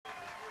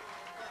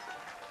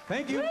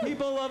Thank you,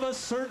 people of a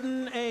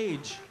certain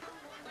age.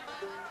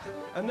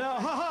 And now,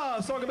 ha-ha,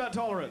 a song about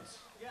tolerance.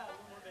 Yeah,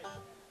 one more bit.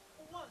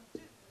 1,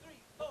 2, 3,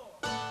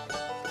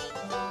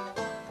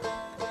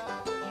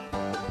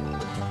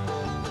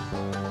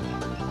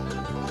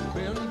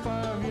 4. Been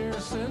 5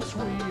 years since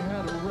we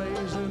had a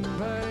raise in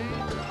pay,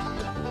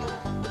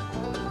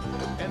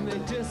 And they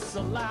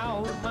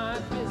disallowed my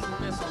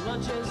business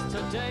lunches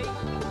today.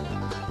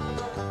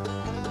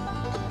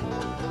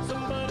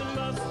 Somebody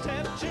must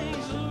have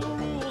changed the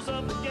rules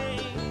of the game.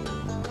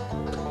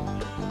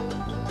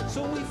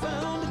 So we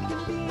found a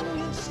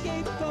convenient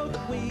scapegoat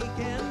we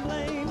can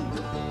blame.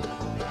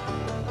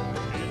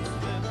 It's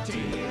the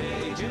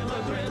teenage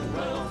immigrant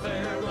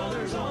welfare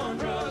mothers on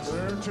drugs.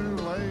 They're too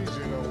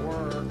lazy to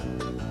work.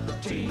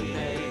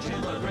 Teenage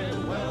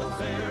immigrant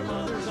welfare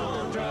mothers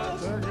on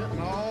drugs. They're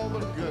getting all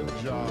the good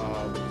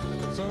jobs.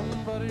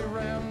 somebody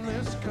ran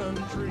this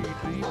country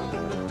deep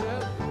into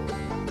debt.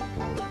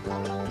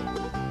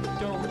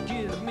 Don't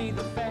give me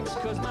the facts,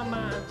 cause my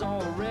mind's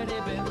already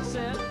been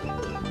set.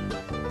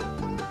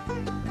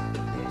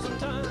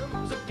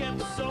 Sometimes I get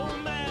so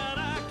mad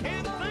I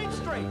can't think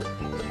straight.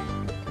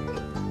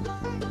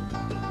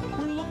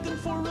 We're looking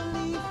for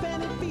relief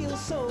and it feels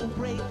so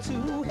great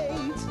to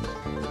hate.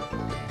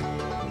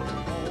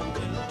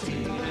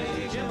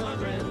 Teenage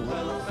immigrant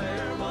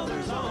welfare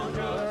mothers on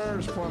drugs.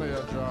 There's plenty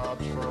of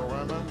jobs for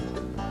women.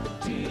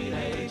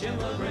 Teenage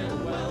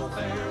immigrant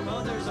welfare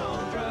mothers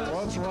on drugs.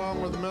 What's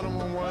wrong with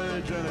minimum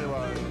wage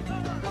anyway?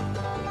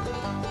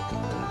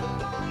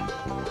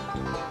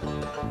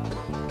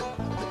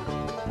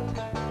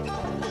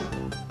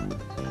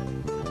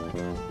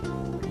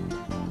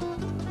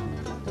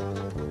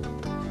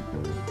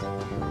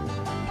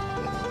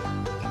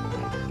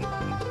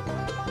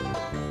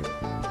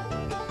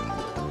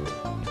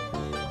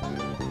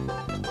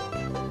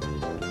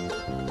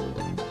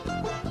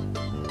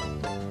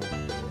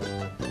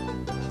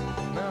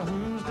 Now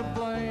who's to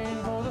blame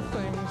for the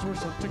things we're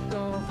so ticked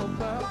off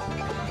about?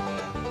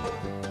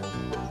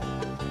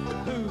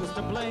 Who's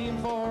to blame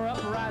for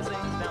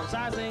uprisings,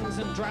 downsizings,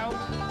 and drought?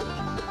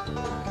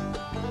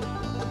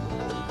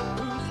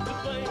 Who's to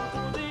blame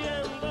for the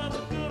end of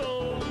the good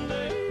old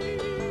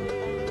days?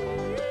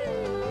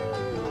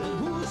 And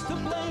who's to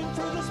blame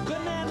for this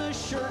banana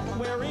shirt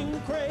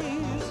wearing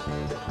craze?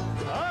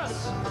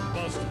 Us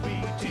must be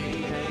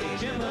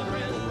teenage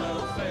immigrant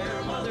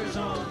welfare mothers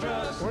on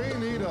drugs. We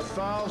need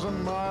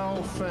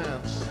 1,000-mile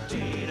fence.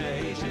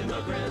 Teenage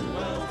immigrant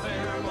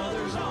welfare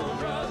mothers on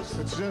drugs.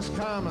 It's just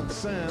common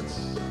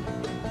sense.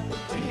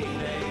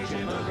 Teenage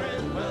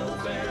immigrant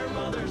welfare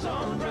mothers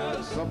on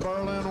drugs. The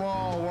Berlin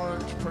Wall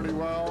worked pretty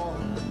well.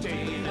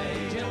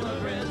 Teenage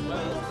immigrant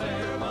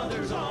welfare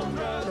mothers on Of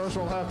drugs. course,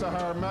 we'll have to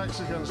hire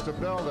Mexicans to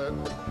build it.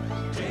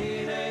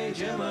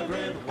 Teenage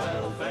immigrant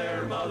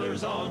welfare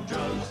mothers on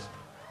drugs.